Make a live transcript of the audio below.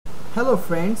Hello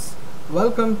friends,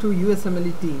 welcome to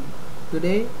UsmleTeam.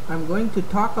 Today I'm going to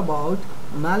talk about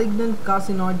malignant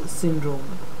carcinoid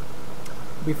syndrome.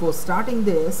 Before starting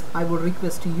this, I would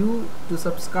request you to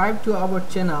subscribe to our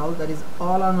channel, that is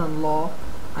All on Law,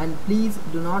 and please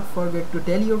do not forget to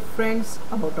tell your friends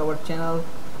about our channel.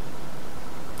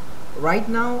 Right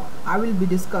now I will be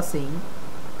discussing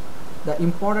the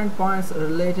important points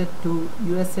related to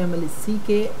USMLE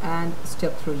CK and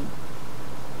step 3.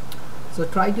 So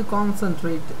try to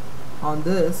concentrate on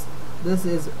this. This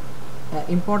is an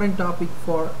important topic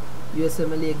for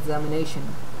USMLE examination.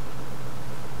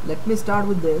 Let me start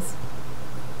with this.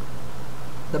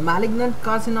 The malignant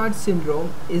carcinoid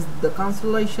syndrome is the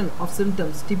constellation of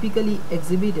symptoms typically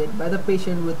exhibited by the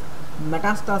patient with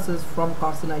metastasis from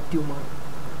carcinoid tumor.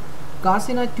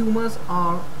 Carcinoid tumors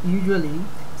are usually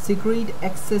secrete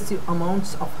excessive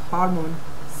amounts of hormone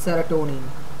serotonin.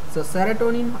 So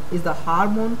serotonin is the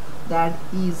hormone that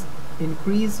is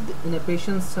increased in a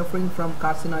patient suffering from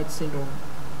carcinoid syndrome.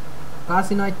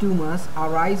 Carcinoid tumors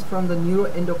arise from the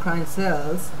neuroendocrine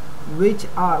cells, which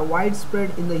are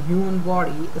widespread in the human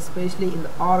body, especially in the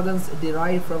organs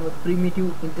derived from the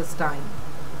primitive intestine.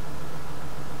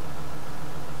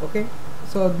 Okay,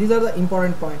 so these are the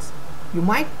important points. You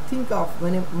might think of,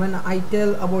 when I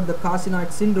tell about the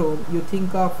carcinoid syndrome, you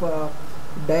think of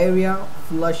diarrhea,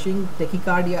 flushing,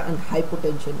 tachycardia and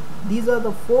hypotension. These are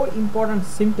the 4 important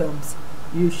symptoms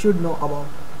you should know about.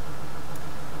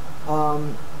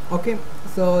 Okay,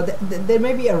 so there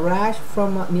may be a rash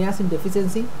from niacin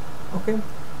deficiency. Okay,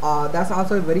 that's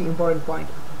also a very important point.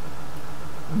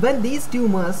 When these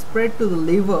tumors spread to the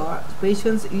liver,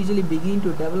 patients usually begin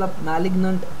to develop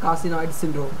malignant carcinoid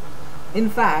syndrome. In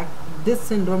fact, this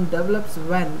syndrome develops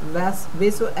when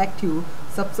vasoactive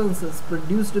substances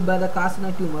produced by the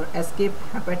carcinoid tumor escape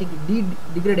hepatic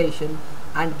degradation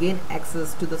and gain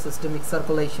access to the systemic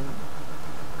circulation.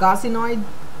 Carcinoids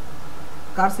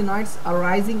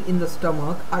arising in the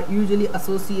stomach are usually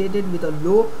associated with a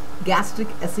low gastric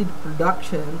acid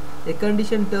production, a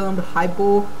condition termed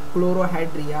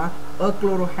hypochlorhydria or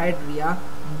chlorhydria.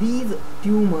 These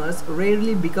tumors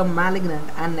rarely become malignant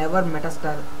and never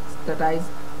metastasize,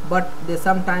 but they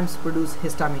sometimes produce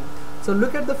histamine. So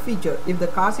look at the feature. If the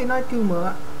carcinoid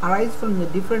tumor arises from a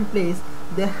different place,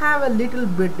 they have a little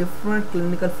bit different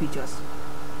clinical features.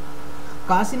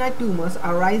 Carcinoid tumors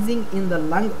arising in the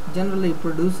lung generally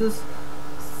produces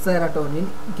serotonin,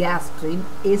 gastrin,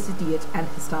 ACTH and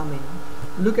histamine.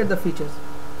 Look at the features.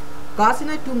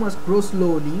 Carcinoid tumors grow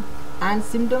slowly and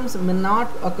symptoms may not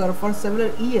occur for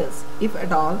several years, if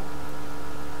at all.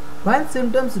 When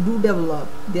symptoms do develop,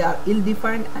 they are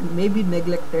ill-defined and may be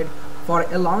neglected for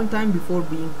a long time before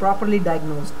being properly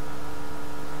diagnosed.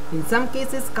 In some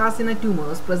cases, carcinoid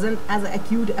tumors present as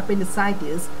acute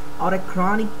appendicitis or a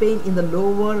chronic pain in the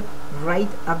lower right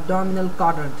abdominal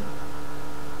quadrant.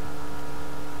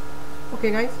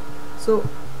 Okay guys, so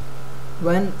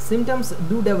when symptoms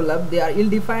do develop, they are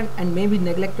ill-defined and may be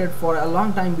neglected for a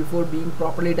long time before being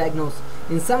properly diagnosed.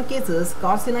 In some cases,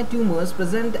 carcinoid tumors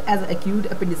present as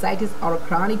acute appendicitis or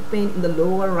chronic pain in the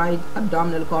lower right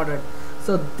abdominal quadrant.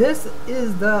 So this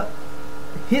is the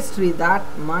history that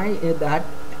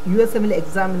USMLE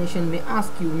examination may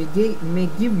ask you, may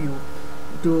give you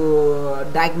to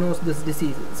diagnose this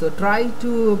disease. So try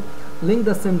to link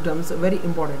the symptoms, very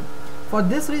important. For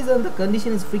this reason, the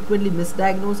condition is frequently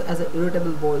misdiagnosed as an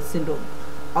irritable bowel syndrome.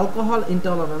 Alcohol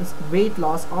intolerance, weight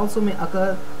loss also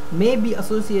may be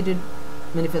associated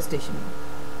manifestation.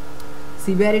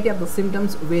 Severity of the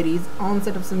symptoms varies.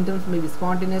 Onset of symptoms may be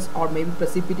spontaneous or may be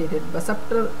precipitated by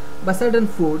certain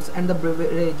foods and the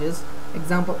beverages,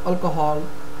 example alcohol,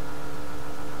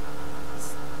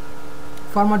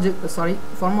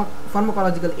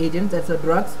 pharmacological agents, that's the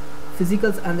drugs,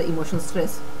 physicals and the emotional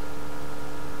stress.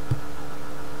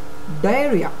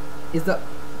 Diarrhea is the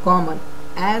common,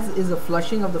 as is the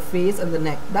flushing of the face and the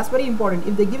neck. That's very important.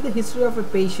 If they give the history of a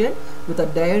patient with a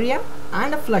diarrhea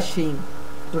and a flushing,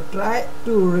 to try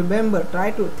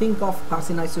to think of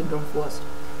carcinoid syndrome first.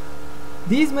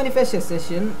 These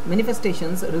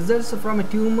manifestations results from a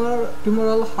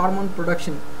tumoral hormone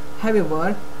production.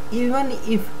 However, even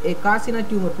if a carcinoid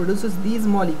tumor produces these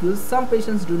molecules, some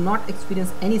patients do not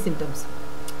experience any symptoms.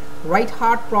 Right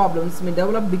heart problems may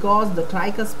develop because the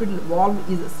tricuspid valve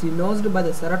is stenosed by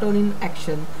the serotonin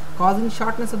action, causing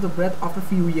shortness of the breath after a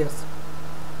few years.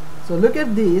 So look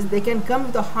at these. They can come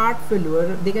with a heart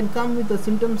failure. They can come with the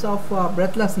symptoms of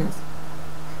breathlessness.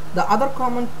 The other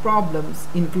common problems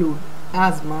include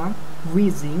asthma,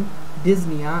 wheezing,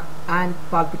 dyspnea and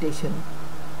palpitation.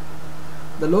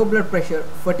 The low blood pressure,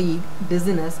 fatigue,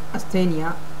 dizziness,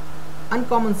 asthenia,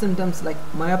 uncommon symptoms like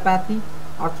myopathy,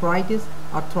 arthritis,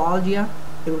 arthralgia,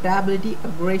 irritability,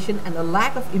 aggression, and a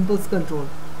lack of impulse control.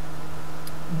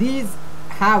 These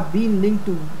have been linked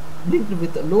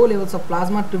with low levels of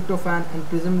plasma tryptophan and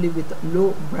presumably with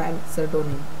low brain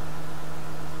serotonin.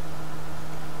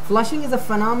 Flushing is a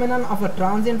phenomenon of a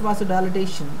transient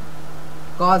vasodilatation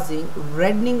causing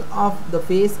reddening of the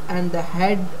face and the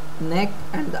head, neck,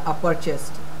 and the upper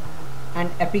chest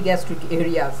and epigastric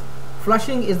areas.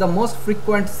 Flushing is the most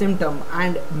frequent symptom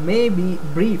and may be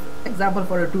brief, example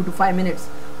for 2 to 5 minutes,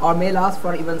 or may last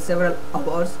for even several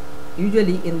hours,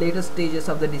 usually in later stages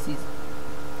of the disease.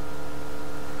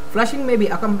 Flushing may be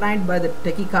accompanied by the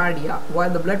tachycardia, while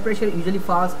the blood pressure usually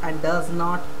falls and does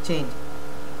not change.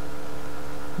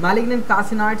 Malignant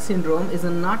carcinoid syndrome is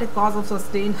not a cause of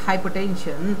sustained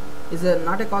hypertension.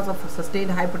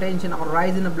 Or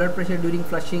rise in the blood pressure during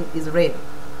flushing is rare.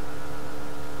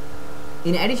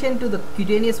 In addition to the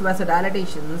cutaneous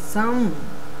vasodilatation, some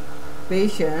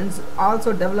patients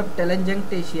also develop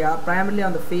telangiectasia primarily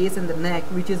on the face and the neck,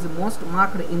 which is most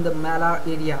marked in the malar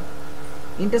area.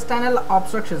 Intestinal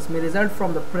obstructions may result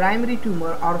from the primary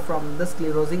tumor or from the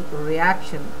sclerosing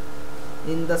reaction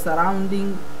in the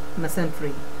surrounding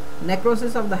mesentery.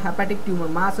 Necrosis of the hepatic tumor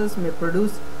masses may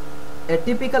produce a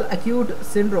typical acute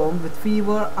syndrome with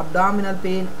fever, abdominal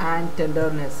pain, and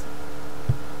tenderness.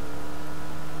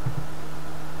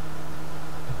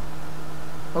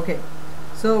 Okay,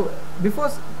 so before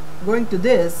going to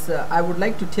this, I would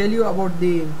like to tell you about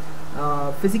the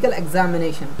physical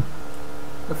examination.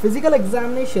 The physical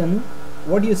examination,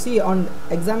 what you see on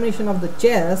examination of the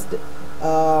chest,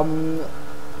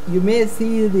 you may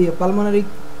see the pulmonary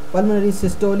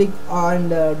systolic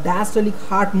and diastolic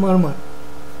heart murmur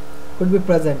could be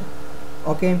present.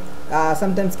 Okay,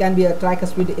 sometimes can be a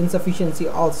tricuspid insufficiency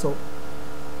also.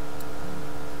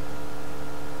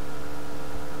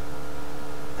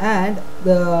 And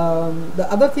the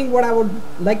other thing what I would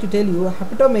like to tell you,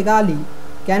 hepatomegaly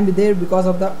can be there because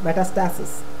of the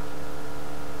metastasis.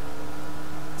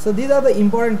 So these are the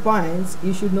important points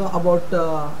you should know about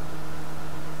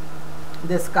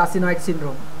this carcinoid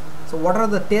syndrome. So what are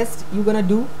the tests you're gonna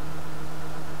do?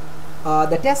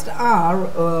 The tests are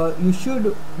you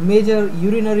should measure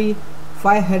urinary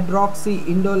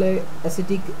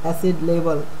 5-hydroxy-indole-acetic acid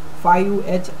level,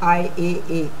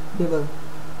 5-HIAA level.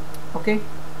 Okay,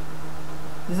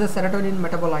 this is a serotonin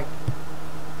metabolite.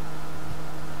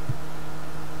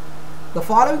 The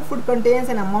following food contains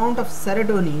an amount of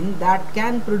serotonin that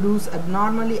can produce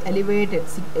abnormally elevated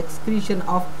excretion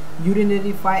of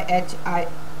urinary 5-HIAA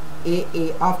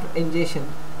after ingestion.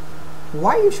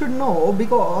 Why you should know?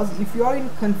 Because if you are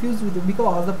confused with it,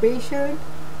 because the patient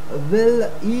will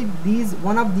eat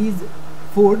one of these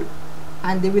food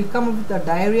and they will come up with the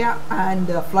diarrhea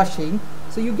and flushing,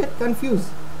 so you get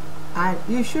confused, and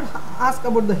you should ask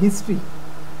about the history.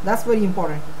 That's very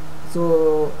important.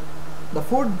 So the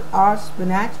food are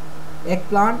spinach,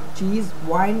 eggplant, cheese,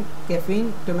 wine,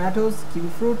 caffeine, tomatoes, kiwi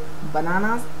fruit,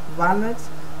 bananas, walnuts,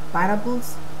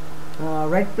 pineapples,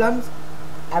 red plums,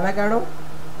 avocado.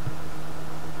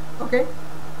 Okay,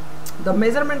 the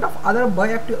measurement of other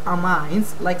bioactive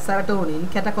amines like serotonin,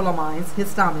 catecholamines,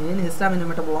 histamine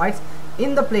metabolites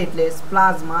in the platelets,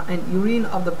 plasma, and urine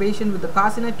of the patient with the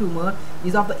carcinoid tumor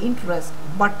is of the interest,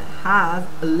 but has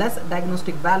less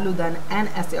diagnostic value than an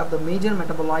assay of the major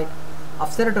metabolite of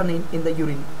serotonin in the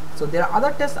urine. So there are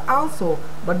other tests also,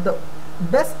 but the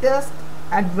best test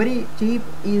and very cheap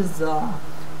is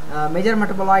major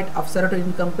metabolite of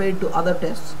serotonin compared to other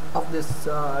tests of this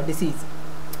disease.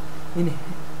 In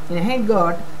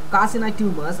hindgut carcinoid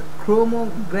tumors,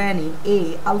 chromogranin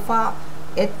A, alpha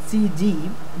HCG,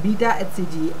 beta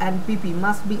HCG, and PP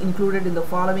must be included in the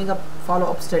following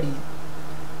follow-up study.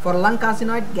 For lung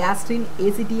carcinoid, gastrin,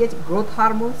 ACTH, growth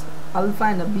hormones, alpha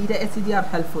and beta HCG are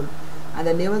helpful, and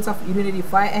the levels of urinary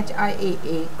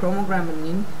 5-HIAA,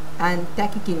 chromogranin, and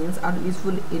tachykinins are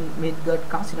useful in midgut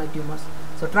carcinoid tumors.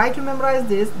 So try to memorize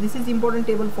this. This is important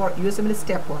table for USMLE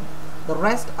step 1. The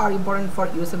rest are important for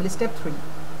USMLE step 3.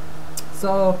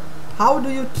 So how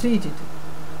do you treat it?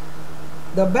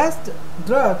 The best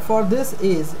drug for this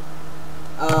is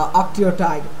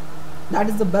octreotide. That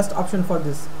is the best option for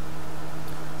this.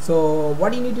 So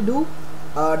what you need to do,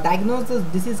 diagnose this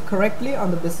disease correctly on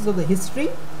the basis of the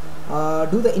history,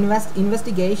 do the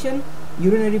investigation,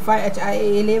 urinary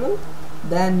 5-HIAA level,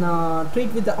 then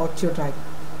treat with the octreotide.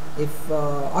 If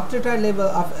octreotide level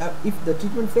of if the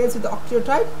treatment fails with the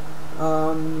octreotide,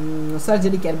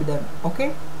 surgery can be done.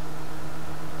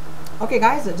 Okay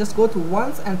guys, just go through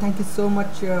once, and thank you so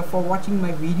much for watching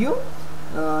my video.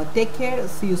 Take care.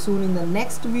 See you soon in the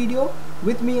next video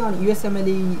with me on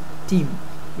UsmleTeam.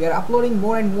 We are uploading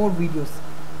more and more videos.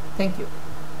 Thank you.